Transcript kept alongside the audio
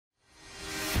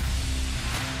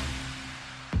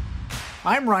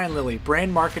I'm Ryan Lilly,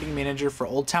 Brand Marketing Manager for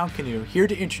Old Town Canoe, here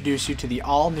to introduce you to the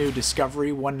all-new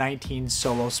Discovery 119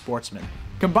 Solo Sportsman.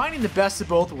 Combining the best of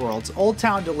both worlds, Old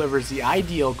Town delivers the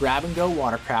ideal grab-and-go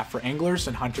watercraft for anglers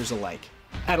and hunters alike.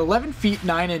 At 11 feet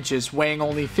 9 inches, weighing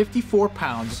only 54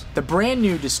 pounds, the brand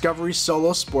new Discovery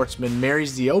Solo Sportsman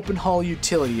marries the open hull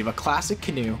utility of a classic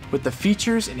canoe with the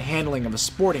features and handling of a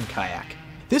sporting kayak.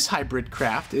 This hybrid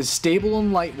craft is stable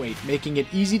and lightweight, making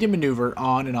it easy to maneuver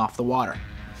on and off the water.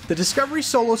 The Discovery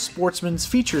Solo Sportsman's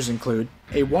features include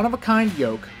a one-of-a-kind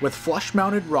yoke with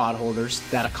flush-mounted rod holders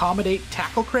that accommodate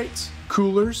tackle crates,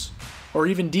 coolers, or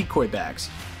even decoy bags.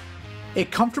 A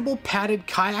comfortable padded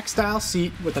kayak-style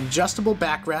seat with an adjustable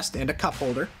backrest and a cup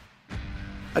holder.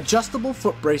 Adjustable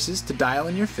foot braces to dial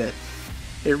in your fit.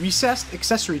 A recessed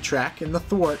accessory track in the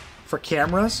thwart for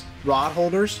cameras, rod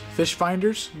holders, fish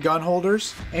finders, gun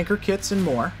holders, anchor kits, and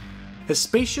more. A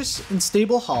spacious and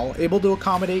stable hull able to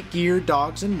accommodate gear,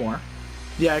 dogs, and more.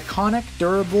 The iconic,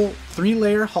 durable,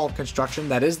 3-layer hull construction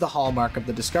that is the hallmark of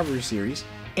the Discovery series.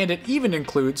 And it even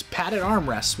includes padded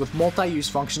armrests with multi-use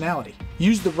functionality.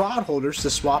 Use the rod holders to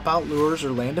swap out lures or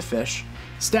land a fish.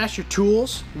 Stash your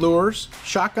tools, lures,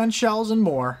 shotgun shells, and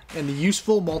more in the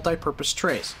useful multi-purpose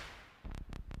trays.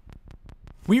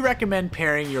 We recommend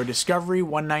pairing your Discovery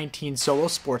 119 Solo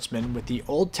Sportsman with the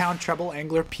Old Town Treble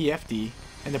Angler PFD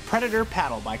and the Predator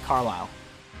Paddle by Carlisle.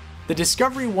 The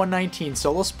Discovery 119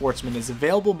 Solo Sportsman is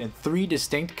available in 3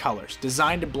 distinct colors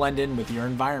designed to blend in with your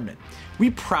environment. We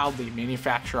proudly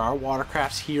manufacture our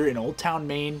watercrafts here in Old Town,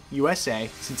 Maine, USA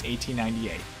since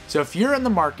 1898. So if you're in the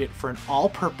market for an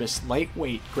all-purpose,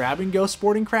 lightweight, grab-and-go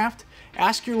sporting craft,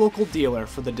 ask your local dealer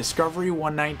for the Discovery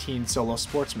 119 Solo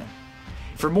Sportsman.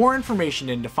 For more information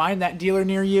and to find that dealer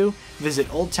near you, visit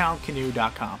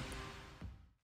oldtowncanoe.com.